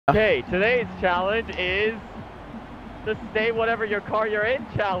Okay, today's challenge is the stay whatever your car you're in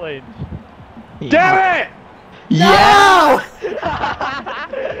challenge. Damn it! No!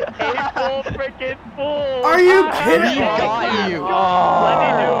 April freaking fool! Are you kidding He me? got you.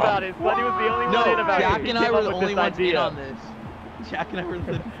 Slendy knew about it. Slendy was the only one in No, about it. Jack He and came I were up the with only this ones in idea. on this. Jack and I were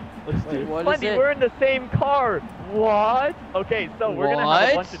the. Let's do it. What is Slendy, it? we're in the same car. What? Okay, so we're gonna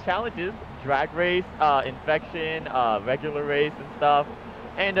have a What? bunch of challenges: drag race, infection, regular race, and stuff.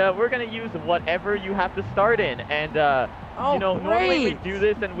 And we're gonna use whatever you have to start in. And Oh, you know, normally we great. do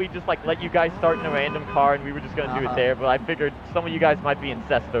this and we just like let you guys start in a random car, and we were just gonna do it there. But I figured some of you guys might be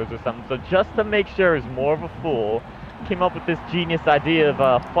incestos or something. So just to make sure it's more of a fool, came up with this genius idea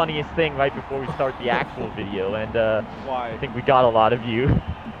of funniest thing right before we start the actual video. And Why? I think we got a lot of you.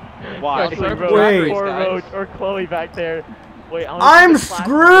 Why? Especially Wait. Roach or Chloe back there. Wait, I'm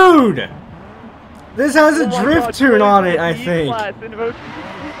screwed! This has a Oh drift tune on it, I think.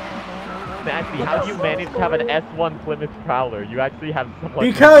 Nasty, how do you manage to have an S1 Plymouth Prowler? You actually have so much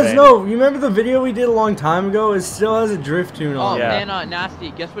Because, advantage. no, you remember the video we did a long time ago? It still has a drift tune Oh on it. Yeah. man, Nasty.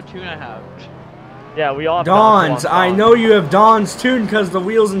 Guess what tune I have? Yeah, we all have Dawn's. Dawn's I on. know you have Dawn's tune because the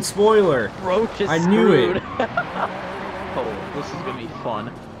wheels and spoiler. Roach is I knew it. screwed. Oh, this is gonna be fun.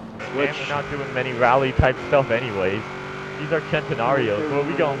 And we're not doing many rally type stuff anyways. These are centenarios. Where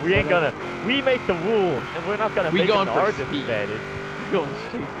we going? We ain't gonna. We make the rules, and we're not gonna We make going an for our speed. disadvantage. Going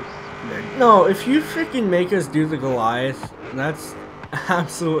straight for No, if you freaking make us do the Goliath, that's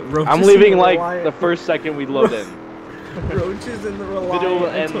absolute roaches. I'm in leaving the like Goliath. the first second we load in. Roaches in the Reliant. Video will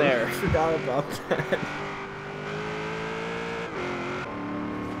I end totally there. forgot about that.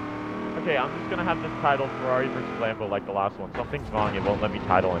 Okay, I'm just gonna have this title Ferrari vs Lambo like the last one. Something's wrong. It won't let me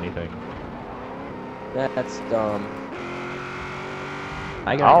title anything. That's dumb.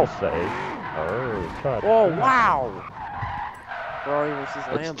 I'll say. Oh, cut. Whoa, wow! Ferrari versus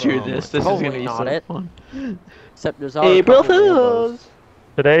Lambo. Let's do this. This is Totally gonna be not so it. fun. Except there's already April a couple Lambos. Fools!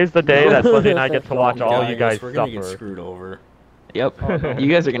 Today's the day that Slendy and I get to watch Oh, all you guys we're gonna get suffer. screwed over. Yep. Oh, no.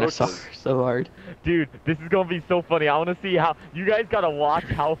 You guys are gonna Roaches. suffer so hard. Dude, this is gonna be so funny. I wanna see how you guys gotta watch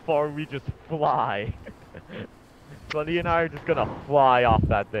how far we just fly. Slendy and I are just gonna fly off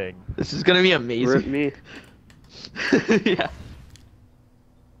that thing. This is gonna be Rip amazing. me. Yeah.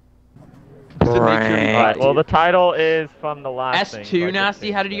 Just to make sure we Alright, get well you. the title is from the last thing. so I S2 can Nasty.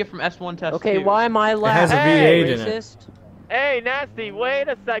 change How did you that. get from S1 to S2? Okay, why am I last? has a V8 in it. Racist? Hey, Nasty, wait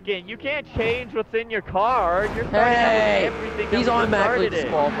a second. You can't change what's in your car. You're starting Hey, out with everything that he's we automatically started in.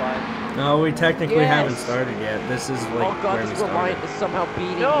 disqualified. No, we technically Yes. haven't started yet. This is like Oh god, where we this Reliant started. is somehow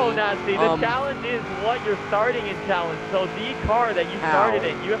beating No, me. Nasty, the challenge is what you're starting in challenge. So the car that you How? started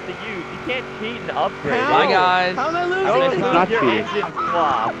in, you have to use. You can't cheat and upgrade. How? Bye guys. How did I lose? How It's is not your cheating. engine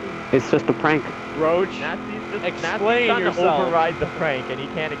flop? It's just a prank. Roach. Nasty's Explain trying yourself. to override the prank, and he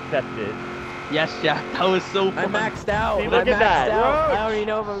can't accept it. Yes, Jack. That was so I fun. maxed out. See, I look maxed at that. out. I don't even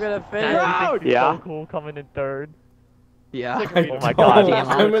know if I'm gonna finish. Nasty thinks he's Yeah. so cool coming in third. Yeah. Oh my god. Damn,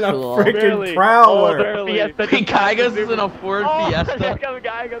 I'm in a cool. freaking Barely. Prowler. Oh, the Fiesta Hey, just- Kaigas is in a Ford Oh, Fiesta. there comes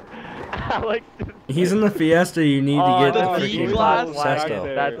Geigas. Alex just... He's in the Fiesta. You need to get Oh, the the freaking D-class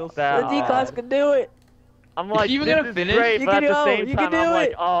Sesto. That's The sad. D-Class can do it. I'm like, you even this gonna is finish? great, You but can at the do- same you time, can do I'm like,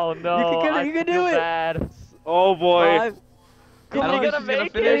 it. oh no, You can do feel it. bad. Oh boy. 5, I don't you think gonna she's gonna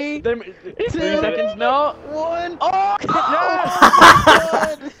make finish. it? 3 seconds. No. 1. Oh,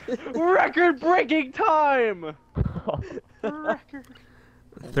 Record-breaking time.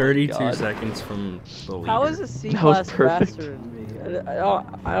 32 God. seconds from the leader. how is a That was C-Class perfect. faster than me? I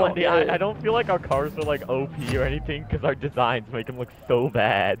don't Wendy, get it. I don't feel like our cars are like OP or anything because our designs make them look so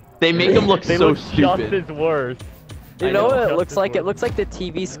bad. They make them look They so look stupid. just as worse. You I know what it just looks as like? It worse. looks like the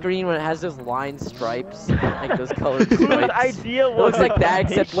TV screen when it has those line stripes, like those colored Whose stripes. idea It was looks like it that,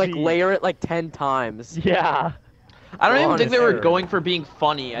 to except make like these? layer it like 10 times. Yeah. I don't even think they were Honestly. going for being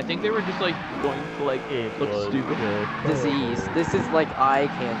funny. I think they were just like going to like It look was stupid. good. Disease. This is like eye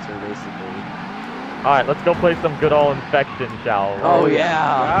cancer, basically. Alright, let's go play some good old infection, shall we? Oh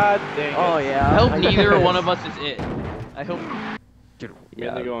yeah. God dang it. Oh yeah. I hope I neither guess. one of us is it. I hope.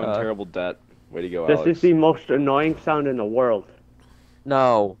 Yeah, they go in terrible debt. Way to go, This Alex. is the most annoying sound in the world.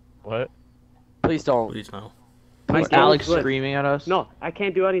 No. What? Please don't. Please no. My Is game Alex is glitched. screaming at us? No, I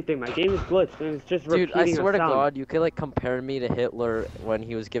can't do anything. My game is glitched and it's just Dude, repeating I swear a to sound. God, you could like compare me to Hitler when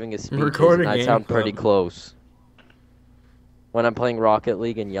he was giving his speeches, Recording and I game sound pretty club. close. When I'm playing Rocket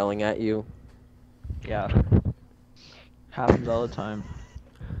League and yelling at you. Yeah. Happens all the time.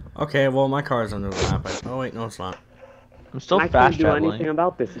 Okay, well my car's under the lap. Oh wait, no it's not. I'm still I fast can't do anything traveling.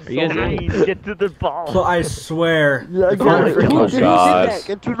 about this. It's Are you so guys annoying. Please get to the ball. So I swear. Yeah, the car Oh freaking-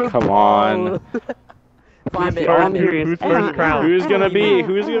 God. Come on. 5 minutes. first, I'm in. who's first crown? Who's gonna be?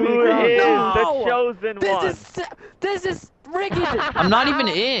 Who's gonna be Who the is crown? the No! chosen one? This is rigged. I'm not even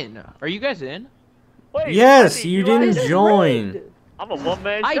in. Are you guys in? Wait, Yes, Wendy, you are didn't in? join. I'm a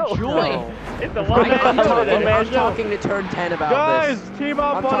one-man I show. joined. It's a I'm one-man show. talking, today. I'm talking to turn 10 about Guys, this. team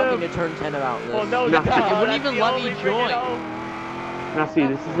up I'm on talking him. to turn 10 about this. Well, no, Nah. that's It wouldn't that's even the let me only freaking join. o- Now see,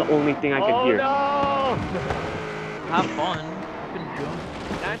 this is the only thing I can Oh hear. no! Have fun. You can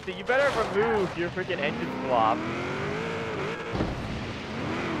join. Nasty, you better remove your freaking engine swap.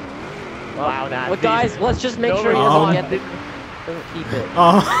 Wow, Nasty. Well, guys, let's just make No sure he response. doesn't get doesn't keep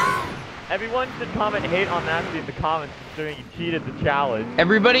it. Everyone should comment hate on Nasty in the comments considering he cheated the challenge.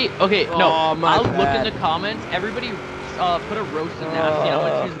 Everybody, okay, no, Oh, my I'll look bad. in the comments. Everybody, put a roast of Nasty. I'm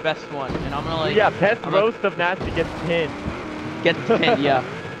gonna choose the best one, and I'm gonna like. Yeah, best I'm roast of Nasty gets pinned. Get the pin, yeah.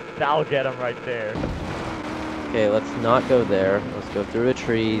 That'll get him right there. Okay, let's not go there. Let's go through the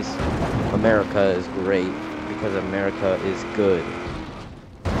trees. America is great because America is good.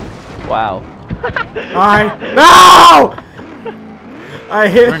 Wow. No! I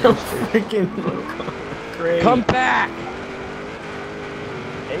hit a freaking great. Come back!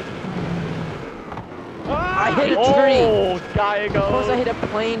 I hit a tree. Oh, Diego. Of course, I hit a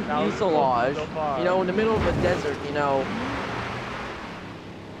plain That was fuselage. so far. You know, in the middle of the desert. You know.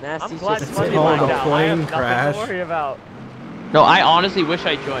 I'm Nasty's glad just Monday called lined a out. I plane have nothing crash. to worry about. No, I honestly wish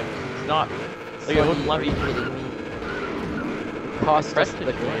I joined. It's not. Like, it wouldn't let me. Cost us Press the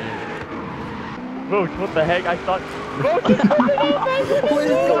to game. Roach, what the heck? I thought. Roach is coming up, man.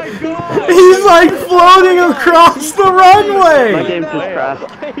 Oh my god! He's like floating across the My runway. game just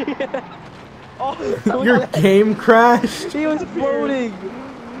crashed. Your game crashed. He was floating.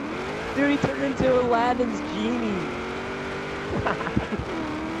 Dude, he turned into Aladdin's genie.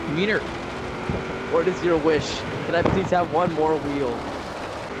 Meaner. What is your wish? Can I please have one more wheel?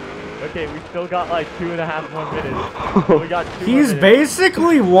 Okay, we still got like 2.5 more minutes. So we got 2 more He's minutes.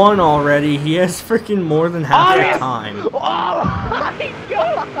 basically won already. He has freaking more than half the time. Oh my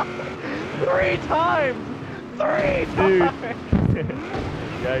god! 3 times! 3 times!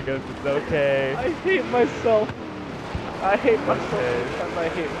 Yeah, I guess it's okay. I hate myself. I hate myself. Okay. Sometimes I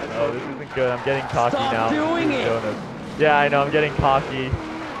hate myself. Oh, this isn't good. I'm getting cocky Stop now. doing it! Jonas. Yeah, I know. I'm getting cocky.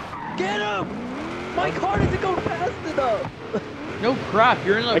 Get him! My car doesn't go fast enough. No crap,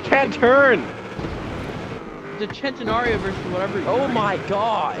 you're in I like can't turn. the Centenario versus whatever. Oh my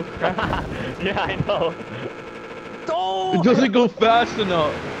god! Yeah, I know. Oh! It doesn't go fast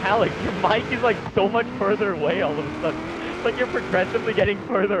enough. Alex, your mic is like so much further away all of a sudden. It's like you're progressively getting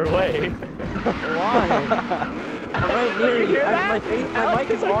further away. Why? I'm right near You you. hear that? My Alex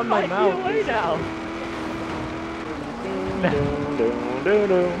mic is like on my 5 feet mouth. away now.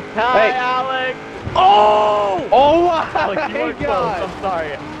 Hey. Hi, Alex. Oh! Oh my Alex, you weren't close. god! I'm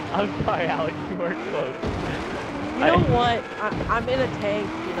sorry. I'm sorry, Alex. You weren't close. You know what? I'm in a tank.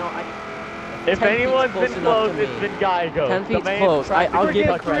 You know, If 10 feet's anyone's close been enough close, to it's me. been Geigo. 10 The feet's main close. traffic I'll give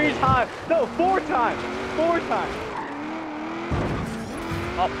truck 3 ready. times. No, 4 times. 4 times.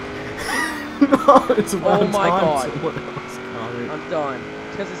 No, it's about Oh my time God. someone else got it. I'm done.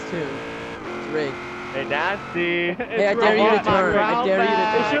 It's because it's tuned. It's rigged. Hey, Nasty. Hey, I dare you to turn. I dare you to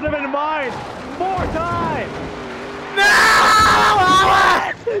It turn. should have been mine. 4 times.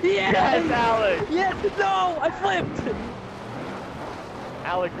 Yes, Alex. Yes! No! I flipped!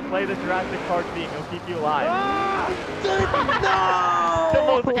 Alex, play the Jurassic Park theme. It'll keep you alive. No! The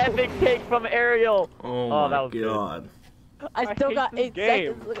most epic take from Ariel. Oh, Oh, that my was good. god. I still hate got this 8 game.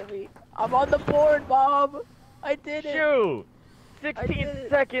 seconds. Look at me. I'm on the board, Bob. I did it. Shoot! I 16 did it.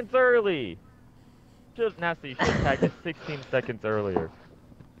 seconds early. Just Nasty, you should have tagged it 16 seconds earlier.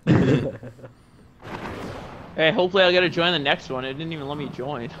 Hey, hopefully I'll get to join the next one. It didn't even let me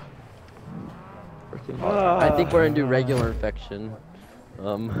join. I think we're into regular infection.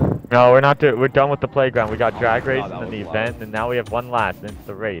 No, we're not. We're done with the playground. We got drag race that and then the was loud. event, and now we have one last, and it's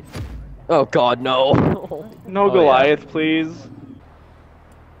the race. Oh God, no. No Oh, Goliath, please.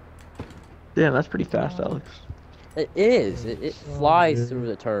 Damn, that's pretty fast, Alex. It is. It flies through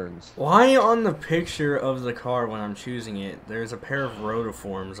the turns. Why on the picture of the car when I'm choosing it, there's a pair of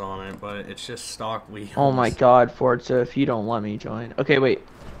rotiforms on it, but it's just stock wheels. Oh my god, Forza, if you don't let me join. Okay, wait.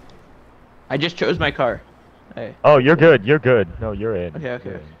 I just chose my car. Hey. Oh, you're good. You're good. No, you're in. Okay,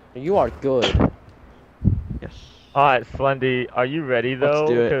 okay. You are good. Yes. All right, Slendy, are you ready though?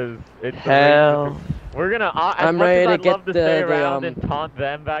 Let's do it. Because it's the Hell. race. We're gonna. As I'm much ready as to I'd get love to the- stay the, around and taunt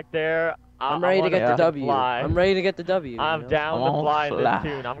them back there. I'm ready to get the W. Fly. I'm ready to get the W. I'm you know? down I'm to fly in fly.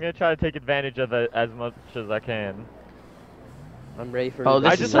 this tune. I'm gonna try to take advantage of it as much as I can. I'm ready for. Oh, you this I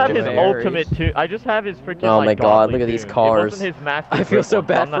guys is just to have such his a go. ultimate too. I just have his freaking. Oh like, my god, godly look at these tune. cars. It wasn't his master I feel so one,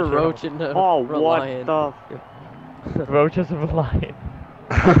 bad I'm not for sure how Roach and Oh, what Reliant. the? Roach is a Reliant.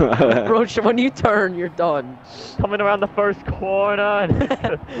 Roach, when you turn, you're done. Coming around the first corner and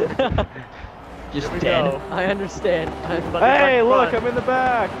Just here we dead. go. I understand. Hey, look, I'm in the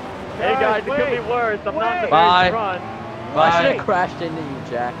back. Hey guys, it could be wait. worse. I'm not in the Bye. very front. I should Bye. have crashed into you,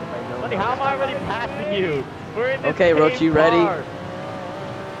 Jack, if I know. Sonny, how am I already passing you? We're in this Okay, Roach, same you ready? car.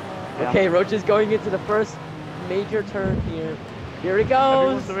 Okay, Roach is going into the first major turn here. Here he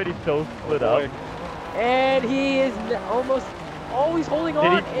goes. Everyone's already so split up. And he is almost always holding Did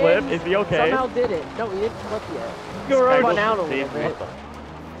on. he flip? And Is he okay? Somehow did it. No, he didn't flip yet. Go, Roach. Spun out a little bit.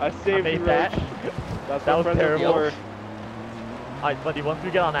 I I saved made you, that. Roach. That's That what was friends are terrible. for. Alright, buddy, once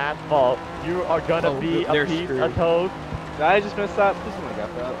we get on asphalt, you are gonna Oh, be a they're piece screwed. of toast. I just missed that. This one I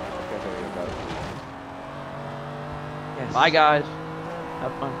got that. Okay, there you go. Yes. Bye, guys.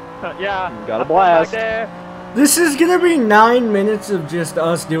 Have fun. Yeah. Got a I'm blast. Back there. This is gonna be 9 minutes of just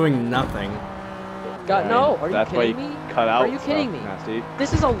us doing nothing. God, no, are you That's why kidding you me? cut out. Are you kidding stuff, me? Nasty.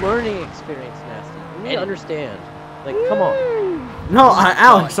 This is a learning experience, Nasty. You need to understand. Like, come on. No,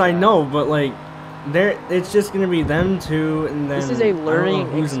 Alex, I know, but like, it's just gonna be them two, and then This is a I don't know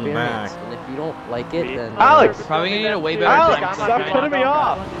learning who's in the experience, back. and if you don't like it, then Alex! We're probably gonna need a way better Alex, time. stop cutting me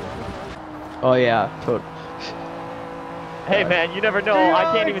off! Oh yeah, totally. Hey man, you never know. I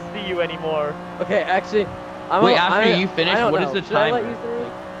can't even see you anymore. Okay, actually, I'm Wait, a- after I- you finish, I don't what is know. the Should I let timer? you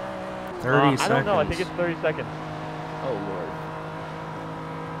through? 30 I seconds. don't know. I think it's 30 seconds. Oh lord.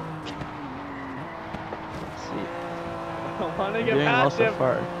 Let's see. I want to I'm get doing well past so him.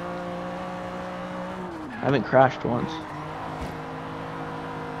 far. I haven't crashed once.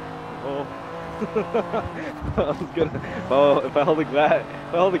 Oh. I was gonna. Oh, if I held the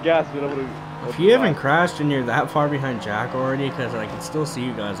gas, I'd be able to. If you haven't crashed and you're that far behind Jack already, because I can still see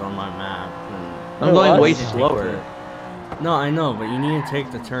you guys on my map. then- I'm going what? way slower. No, I know, but you need to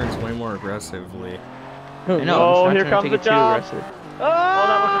take the turns way more aggressively. I know. Oh, I'm here just not comes trying to the take it too job. aggressive. Oh,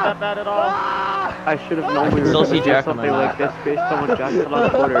 that wasn't that bad at all. I should have known we were Still going see to do Jack on something my like this based on what Jack said on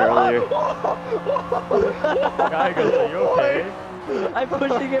Twitter earlier. Guy goes, are you okay? I'm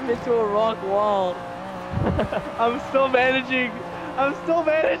pushing him into a rock wall. I'm still managing. I'm still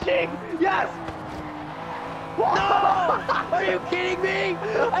managing. Yes. No! Are you kidding me?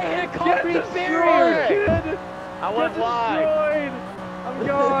 I hit a concrete Get barrier. destroyed, kid. I went Get wide. destroyed. I'm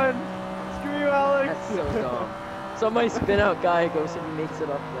gone. Screw you, Alex. That's so dumb. Somebody spin out guy goes and he makes it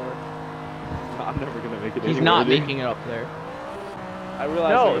up there. I'm never gonna make it. He's anyway, not dude. making it up there. I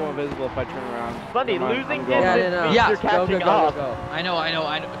realize No. I go invisible if I turn around. Sonny, Never mind, losing I'm going. Yeah, distance no, no. means Yeah, you're Go, catching go, go, up. go. I know.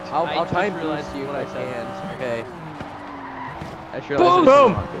 I'll try and realized boost you if what I I said. can. Okay. I just Boom!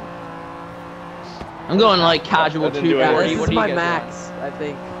 realized I'm going like casual That didn't do 240. Yeah, anything. this What is do you my guys max, I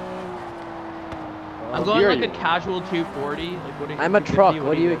think. want? I'm What going gear like are a you? casual 240. Like what do you, I'm a 250, truck.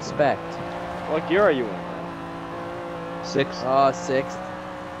 What do you guys want? expect? What gear are you in? 6. Sixth.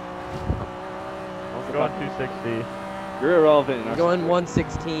 I'm going 260. You're irrelevant. in I'm our going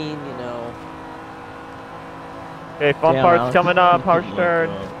situation. 116, you know. Okay, fun Damn, part's Alex. coming up. Harsh Look turn.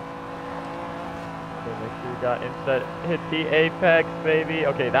 up. Okay, make sure you got inset. Hit the apex, baby.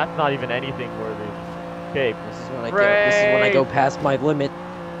 Okay, that's not even anything worthy. Okay. This is when I get. This is when I go past my limit.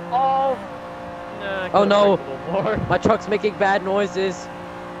 Oh. Nah, I Oh, could've no. braked a little more. My truck's making bad noises.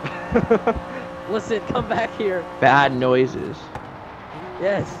 Listen, come back here. Bad noises.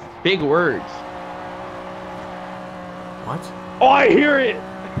 Yes. Big words. What? Oh, I hear it.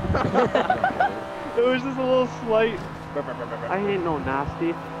 It was just a little slight. I ain't no nasty.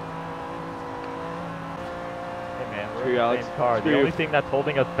 Hey man, we're Screw in you, the Alex. same car. Screw The you. only thing that's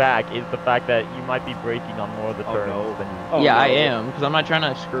holding us back is the fact that you might be braking on more of the Oh, turns no. than you. Oh, yeah, no. I am, because I'm not trying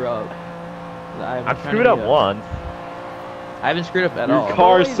to screw up. I've screwed up once. I haven't screwed up at Your all.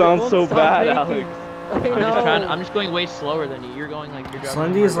 car Noise, it sounds won't so stop bad, making- Alex. I know. I'm just going way slower than you. You're going like you're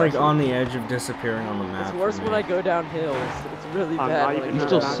driving. Slendy is more like aggressive. on the edge of disappearing on the map. It's worse for when me. I go downhill. It's really I'm bad. not when I even go You at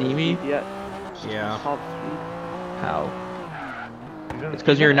still down. max see me? speed yet. Yeah. Top speed. How? He's in- It's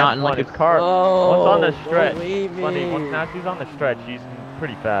 'cause he's you're in not in, F1. like, a His car. Oh, once on the don't stretch, leave funny. me. Once Nasty's on the stretch, he's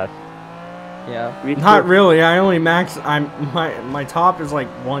pretty fast. Yeah. Me Not too. really. I only max. My top is like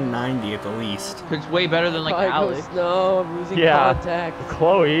 190 at the least. It's way better than like I go Alex no, I'm losing Yeah. contact.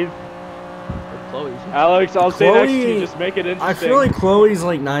 Chloe's. or Chloe's. Alex, I'll stay next to you. Chloe- Just make it interesting. I feel like Chloe's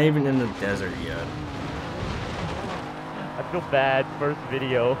like not even in the desert yet. I feel bad. First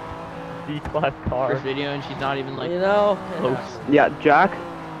video. D-class car. First video and she's not even like You know. close. Yeah, Jack,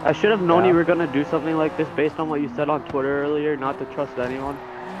 I should have known Yeah. you were gonna do something like this based on what you said on Twitter earlier, not to trust anyone.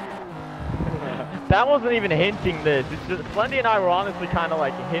 That wasn't even hinting this. It's just Slendy and I were honestly kind of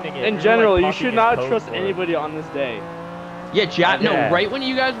like hinting it. In We were, general, like, you talking should in not code trust for it. anybody on this day. Yeah, Jack. No, Yeah. right when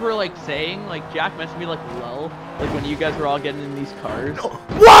you guys were like saying, like Jack messaged me like lol, like when you guys were all getting in these cars.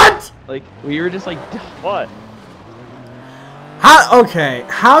 What? Like we were just like, What?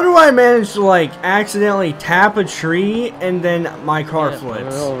 How do I manage to like accidentally tap a tree and then my car Yeah, flips?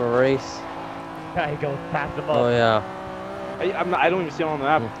 middle of a race. Guy goes past him up. Oh yeah. I don't even see it on the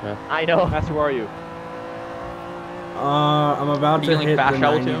map. Okay. I know. Master, where are you? I'm about Are to you, like, hit the fast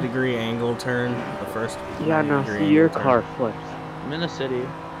travel 90-degree angle turn. The first. Yeah, 90 degree Nasty, your angle turn. car flips. I'm in the city.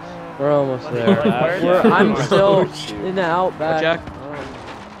 We're almost Where there. is it? I'm Oh, still shoot. in the outback. Jack?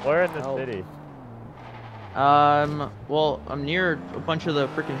 We're in the Oh. city. Well, I'm near a bunch of the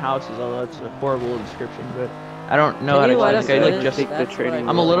freaking houses, although it's a horrible description, but I don't know Can how to you let go. us Okay, like finish? just. Take the That's what trading I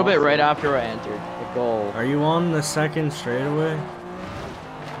I'm a little bit awesome. right after I entered. The goal. Are you on the second straightaway?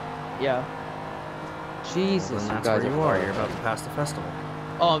 Yeah. Jesus, Then you that's guys where are you are. far. You're about to pass the festival.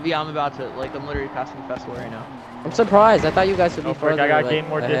 Oh yeah, I'm about to. Like I'm literally passing the festival right now. I'm surprised. I thought you guys would be Oh, frick, further. I gotta like, gain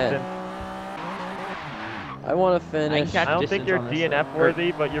more ahead. distance. I want to finish. catch I don't think distance you're on this DNF thing.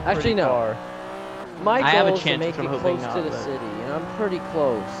 worthy, but you're pretty Actually, no. far. My I have a goal is to chance, make which it I'm hoping close not, to the but- city, and I'm pretty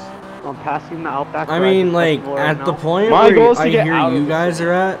close. I'm passing the Outback. I Driving mean, like Festival right at the now. point My where goal is to I get hear out of you the guys city.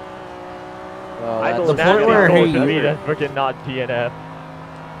 are at. Well, I that's don't The know. point where Nasty hey, told me you- to freaking not DNF.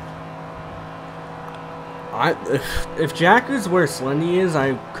 If Jack is where Slendy is,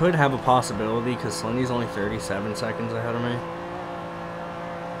 I could have a possibility because Slendy's only 37 seconds ahead of me.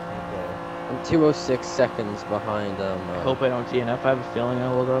 I'm 206 seconds behind I hope I don't DNF. I have a feeling I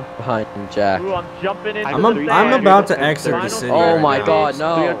will though. behind Jack. Ooh, I'm jumping into I'm the I'm sand. about to exit the Final city. Oh right my now. God,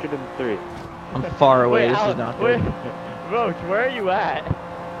 no. 303. I'm far away. Wait, This Alex, is not wait, good. Roach, where are you at?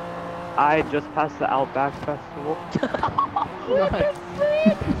 I just passed the Outback Festival.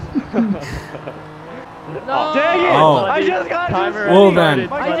 No! Dang it! Oh. I just got Well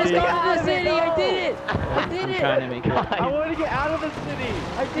then. I just got to the city! I did it! I did I'm it! trying to make it. I want to get out of the city.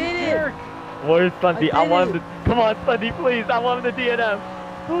 I did it! Where's Sunday? I I did want him it. to. Come on, Sunday, please. I want him to DNF.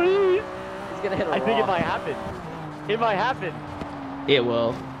 Please. He's gonna hit a I think it rock. might happen. It might happen. It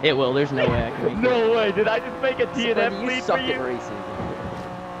will. It will. There's no way I can make it. No way. Did I just make a DNF Slendy, you lead for suck at you? racing.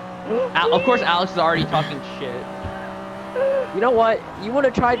 Of course, Alex is already talking shit. You know what? You want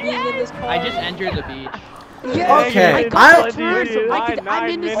to try being in this car? I just entered the beach. Yes! Okay, I got I- first! I'm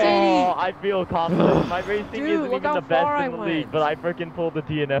in the city! Oh, I feel confident. My racing Dude, isn't look even how the far best I in the went. league, but I freaking pulled the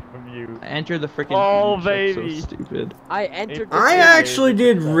DNF from you. I entered the freaking Oh, beach. That's baby. so stupid. I entered the I city. actually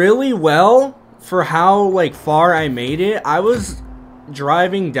did really well for how like far I made it. I was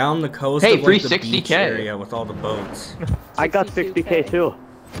driving down the coast Hey, of free like, the beach 60K. area with all the boats. I got 62K. 60K too.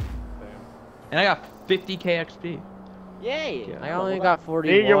 And I got 50K XP. Yay! I only got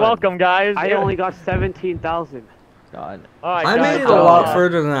 41. Hey, you're welcome, guys. I Yeah. only got 17,000. God. All right, I guys, made it a lot uh,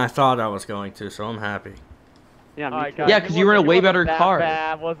 further than I thought I was going to, so I'm happy. Yeah, me All right, too. guys, Yeah, it 'cause you were in a wasn't- way it wasn't better that car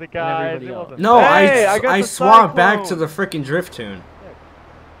Bad, was it, guys? everybody It else. wasn't No, Hey, I got I the swapped back to Cyclone. the freaking drift tune.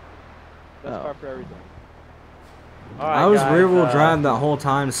 That's Oh. far for everything. All right, I was guys, rear wheel drive that whole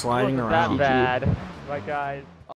time it sliding wasn't around. that bad. Right, guys.